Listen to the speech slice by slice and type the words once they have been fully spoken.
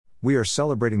We are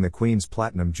celebrating the Queen's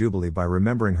Platinum Jubilee by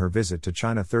remembering her visit to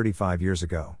China 35 years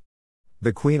ago.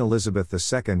 The Queen Elizabeth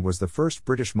II was the first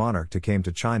British monarch to come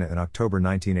to China in October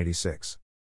 1986.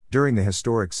 During the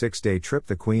historic six-day trip,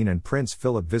 the Queen and Prince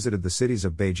Philip visited the cities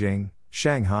of Beijing,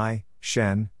 Shanghai,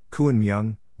 Shenzhen,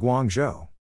 Kunming, Guangzhou.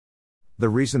 The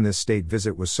reason this state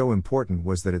visit was so important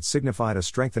was that it signified a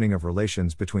strengthening of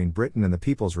relations between Britain and the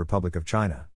People's Republic of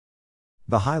China.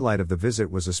 The highlight of the visit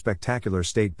was a spectacular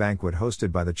state banquet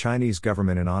hosted by the Chinese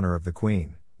government in honor of the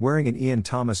Queen, wearing an Ian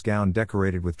Thomas gown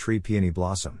decorated with tree peony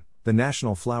blossom, the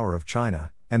national flower of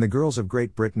China, and the girls of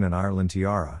Great Britain and Ireland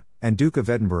tiara, and Duke of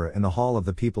Edinburgh in the Hall of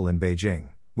the People in Beijing,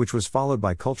 which was followed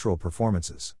by cultural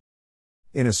performances.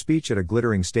 In a speech at a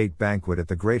glittering state banquet at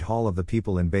the Great Hall of the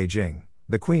People in Beijing,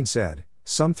 the Queen said,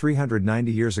 "Some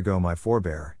 390 years ago my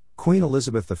forebear, Queen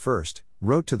Elizabeth I,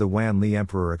 wrote to the Wanli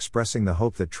Emperor expressing the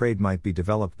hope that trade might be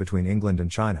developed between England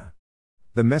and China.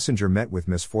 The messenger met with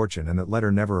misfortune and that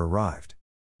letter never arrived.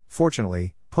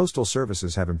 Fortunately, postal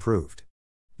services have improved.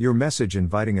 Your message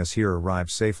inviting us here arrived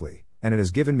safely, and it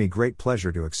has given me great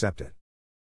pleasure to accept it."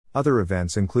 Other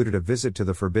events included a visit to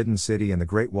the Forbidden City and the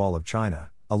Great Wall of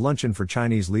China, a luncheon for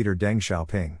Chinese leader Deng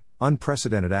Xiaoping,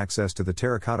 unprecedented access to the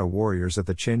terracotta warriors at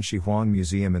the Qin Shi Huang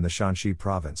Museum in the Shanxi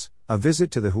province, a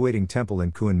visit to the Huiting Temple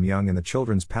in Kunming and the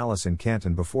Children's Palace in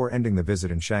Canton before ending the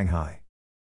visit in Shanghai.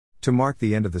 To mark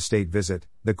the end of the state visit,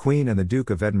 the Queen and the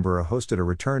Duke of Edinburgh hosted a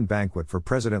return banquet for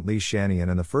President Li Shanian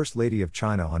and the First Lady of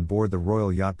China on board the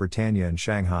Royal Yacht Britannia in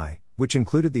Shanghai, which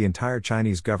included the entire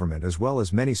Chinese government as well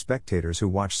as many spectators who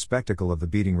watched spectacle of the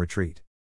beating retreat.